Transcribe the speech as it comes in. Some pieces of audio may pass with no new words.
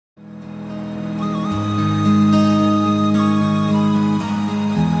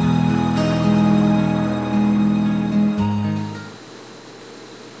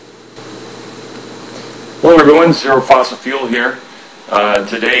everyone, Zero Fossil Fuel here.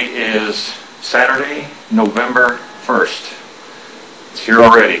 Today is Saturday, November 1st. It's here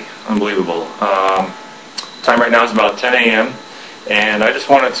already. Unbelievable. Time right now is about 10 a.m. and I just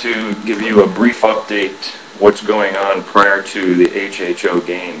wanted to give you a brief update what's going on prior to the HHO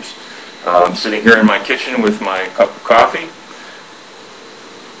Games. I'm sitting here in my kitchen with my cup of coffee.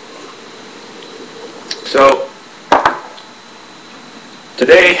 So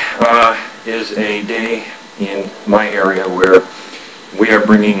today is a day in my area where we are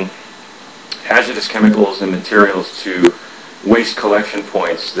bringing hazardous chemicals and materials to waste collection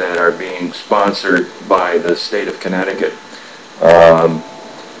points that are being sponsored by the state of Connecticut.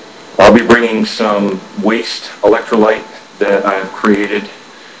 I'll be bringing some waste electrolyte that I've created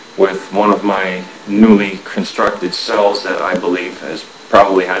with one of my newly constructed cells that I believe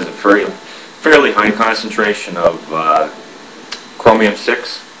probably has a fairly high concentration of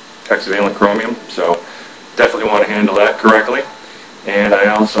chromium-6, hexavalent chromium, so definitely want to handle that correctly. And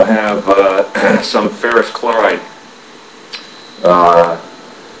I also have some ferrous chloride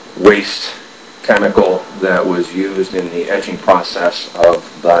waste chemical that was used in the etching process of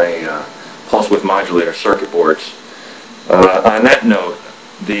the pulse width modulator circuit boards. On that note,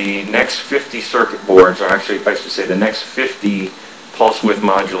 the next 50 circuit boards, or actually I should say the next 50 pulse width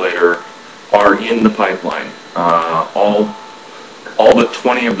modulator are in the pipeline. All but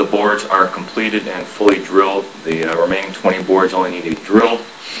 20 of the boards are completed and fully drilled. The remaining 20 boards only need to be drilled.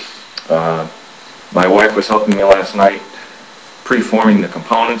 My wife was helping me last night pre-forming the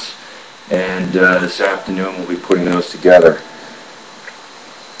components, and this afternoon we'll be putting those together.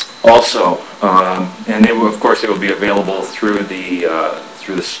 Also, and they will, of course, they will be available through the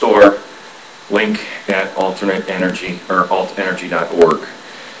store link at alternatenergy or altenergy.org.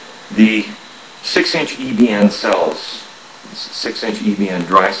 The 6-inch EBN cells, 6-inch EBN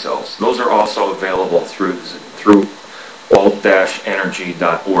dry cells, those are also available through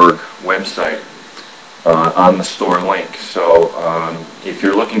alt-energy.org website on the store link. So if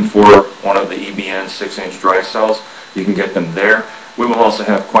you're looking for one of the EBN 6-inch dry cells, you can get them there. We will also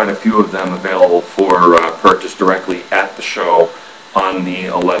have quite a few of them available for purchase directly at the show on the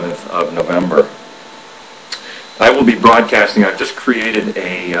 11th of November. I will be broadcasting. I've just created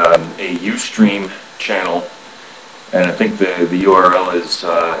a Ustream channel, and I think the URL is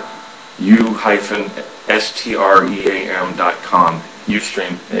u-stream.com.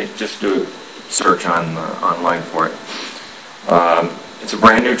 Ustream. Just do a search online for it. It's a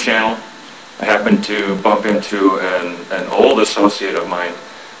brand new channel. I happened to bump into an old associate of mine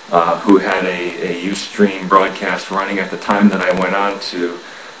who had a Ustream broadcast running at the time that I went on to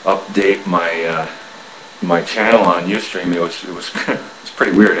update my channel on Ustream. It was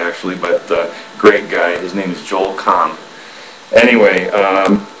pretty weird actually, but great guy. His name is Joel Com. Anyway,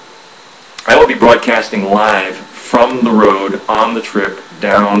 I will be broadcasting live from the road on the trip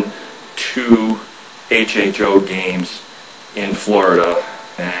down to HHO Games in Florida,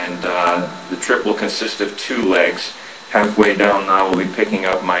 and the trip will consist of 2 legs. Halfway down I will be picking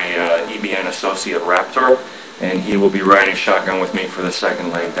up my EBN associate Raptor, and he will be riding shotgun with me for the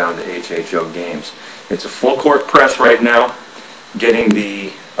second leg down to HHO Games. It's a full court press right now, getting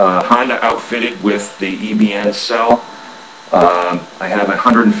the Honda outfitted with the EBN cell. I have a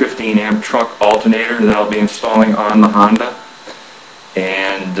 115 amp truck alternator that I'll be installing on the Honda,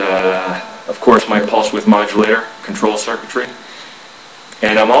 and of course my pulse width modulator control circuitry.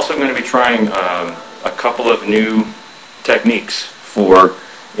 And I'm also going to be trying a couple of new techniques for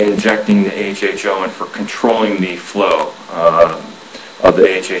injecting the HHO and for controlling the flow of the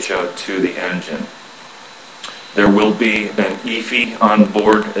HHO to the engine. There will be an EFI on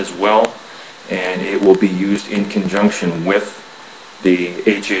board as well, and it will be used in conjunction with the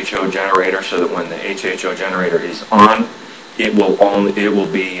HHO generator, so that when the HHO generator is on, it will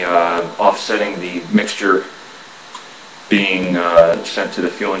be offsetting the mixture being sent to the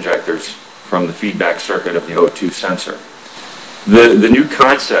fuel injectors from the feedback circuit of the O2 sensor. The new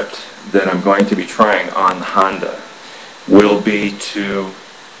concept that I'm going to be trying on the Honda will be to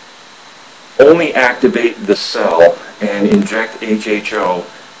only activate the cell and inject HHO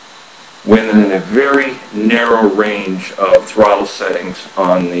within a very narrow range of throttle settings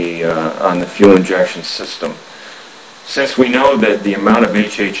on the fuel injection system. Since we know that the amount of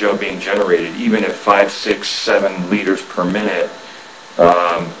HHO being generated, even at 5, 6, 7 liters per minute,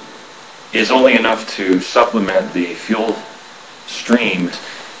 is only enough to supplement the fuel stream,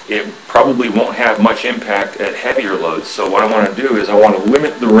 it probably won't have much impact at heavier loads. So what I want to do is I want to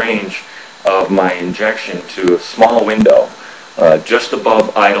limit the range of my injection to a small window, just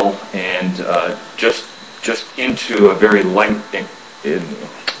above idle, and just into a very light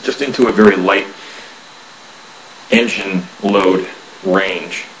engine load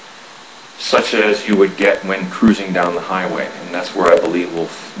range, such as you would get when cruising down the highway, and that's where I believe we'll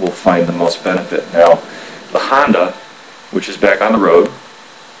find the most benefit. Now, the Honda, which is back on the road,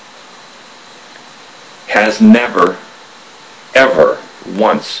 has never, ever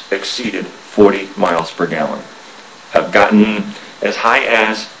once exceeded 40 miles per gallon. I've gotten as high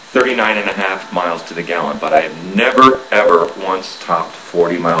as 39.5 miles to the gallon, but I have never, ever once topped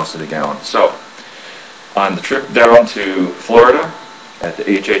 40 miles to the gallon. So, on the trip down to Florida at the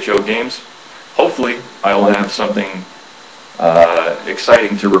HHO Games, hopefully I will have something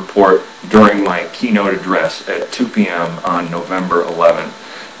exciting to report during my keynote address at 2 p.m. on November 11th.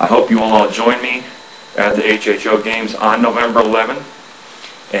 I hope you will all join me at the HHO Games on November 11th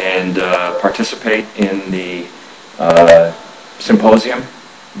and participate in the symposium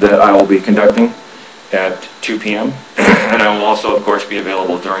that I will be conducting at 2 p.m. And I will also, of course, be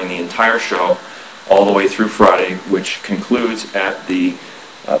available during the entire show all the way through Friday, which concludes at the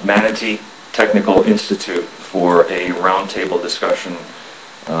Manatee Technical Institute for a roundtable discussion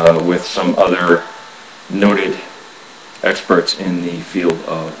with some other noted experts in the field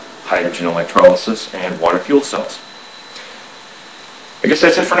of hydrogen electrolysis and water fuel cells. I guess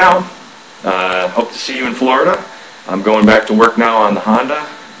that's it for now. Hope to see you in Florida. I'm going back to work now on the Honda,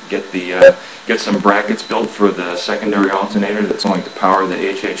 get some brackets built for the secondary alternator that's going to power the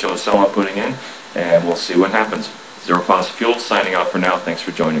HHO cell I'm putting in, and we'll see what happens. Zero Fossil Fuel signing off for now. Thanks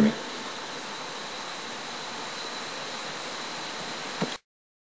for joining me.